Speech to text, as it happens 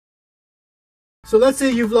So let's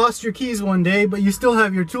say you've lost your keys one day, but you still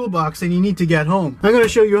have your toolbox and you need to get home. I'm going to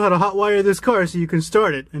show you how to hotwire this car so you can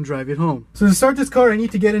start it and drive it home. So to start this car, I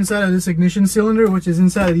need to get inside of this ignition cylinder, which is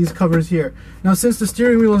inside of these covers here. Now since the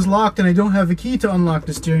steering wheel is locked and I don't have a key to unlock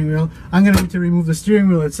the steering wheel, I'm going to need to remove the steering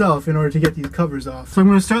wheel itself in order to get these covers off. So I'm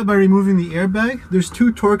going to start by removing the airbag. There's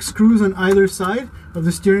 2 Torx screws on either side of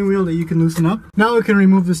the steering wheel that you can loosen up. Now I can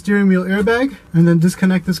remove the steering wheel airbag and then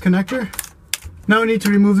disconnect this connector. Now I need to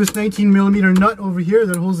remove this 19mm nut over here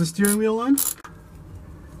that holds the steering wheel on.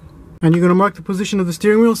 And you're going to mark the position of the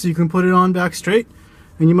steering wheel so you can put it on back straight.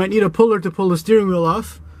 And you might need a puller to pull the steering wheel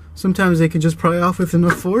off. Sometimes they can just pry off with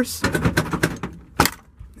enough force.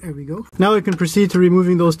 There we go. Now I can proceed to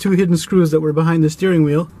removing those 2 hidden screws that were behind the steering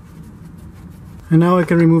wheel. And now I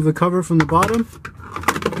can remove the cover from the bottom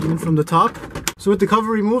and from the top. So with the cover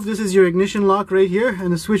removed, this is your ignition lock right here,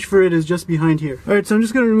 and the switch for it is just behind here. Alright, so I'm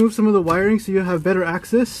just going to remove some of the wiring so you have better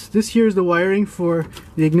access. This here is the wiring for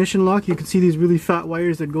the ignition lock. You can see these really fat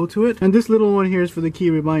wires that go to it. And this little one here is for the key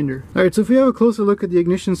reminder. Alright, so if we have a closer look at the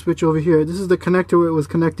ignition switch over here, this is the connector where it was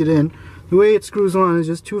connected in. The way it screws on is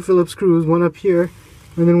just 2 Phillips screws, one up here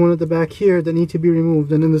and then one at the back here that need to be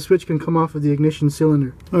removed, and then the switch can come off of the ignition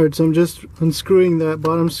cylinder. Alright, so I'm just unscrewing that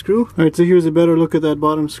bottom screw. Alright, so here's a better look at that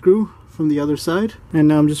bottom screw from the other side, and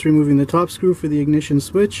now I'm just removing the top screw for the ignition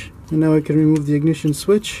switch, and now I can remove the ignition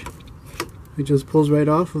switch. It just pulls right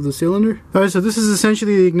off of the cylinder. Alright, so this is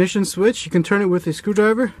essentially the ignition switch. You can turn it with a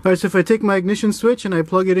screwdriver. Alright, so if I take my ignition switch and I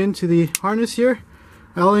plug it into the harness here,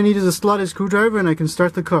 all I need is a slotted screwdriver and I can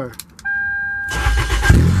start the car.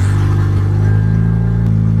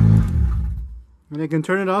 And I can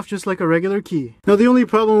turn it off just like a regular key. Now the only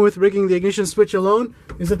problem with rigging the ignition switch alone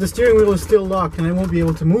is that the steering wheel is still locked and I won't be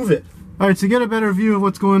able to move it. Alright, to get a better view of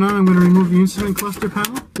what's going on, I'm going to remove the instrument cluster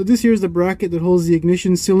panel. So this here is the bracket that holds the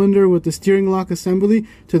ignition cylinder with the steering lock assembly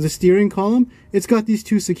to the steering column. It's got these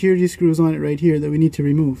 2 security screws on it right here that we need to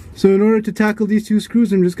remove. So in order to tackle these 2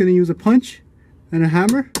 screws, I'm just going to use a punch and a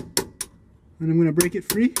hammer, and I'm going to break it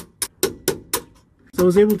free. So I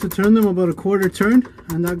was able to turn them about a 1/4 turn,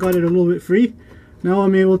 and that got it a little bit free. Now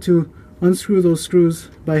I'm able to unscrew those screws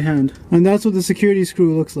by hand. And that's what the security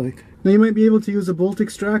screw looks like. Now you might be able to use a bolt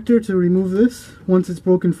extractor to remove this once it's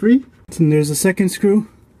broken free. And there's a second screw.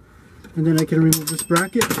 And then I can remove this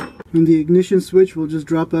bracket. And the ignition switch will just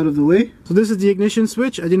drop out of the way. So this is the ignition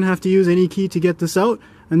switch. I didn't have to use any key to get this out.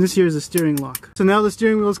 And this here is the steering lock. So now the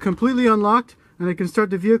steering wheel is completely unlocked. And I can start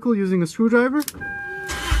the vehicle using a screwdriver.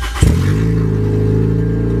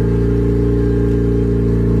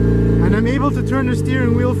 I'm able to turn the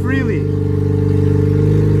steering wheel freely.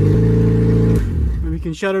 And we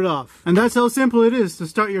can shut it off. And that's how simple it is to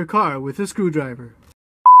start your car with a screwdriver.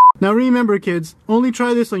 Now remember kids, only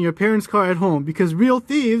try this on your parents' car at home because real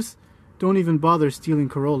thieves don't even bother stealing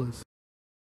Corollas.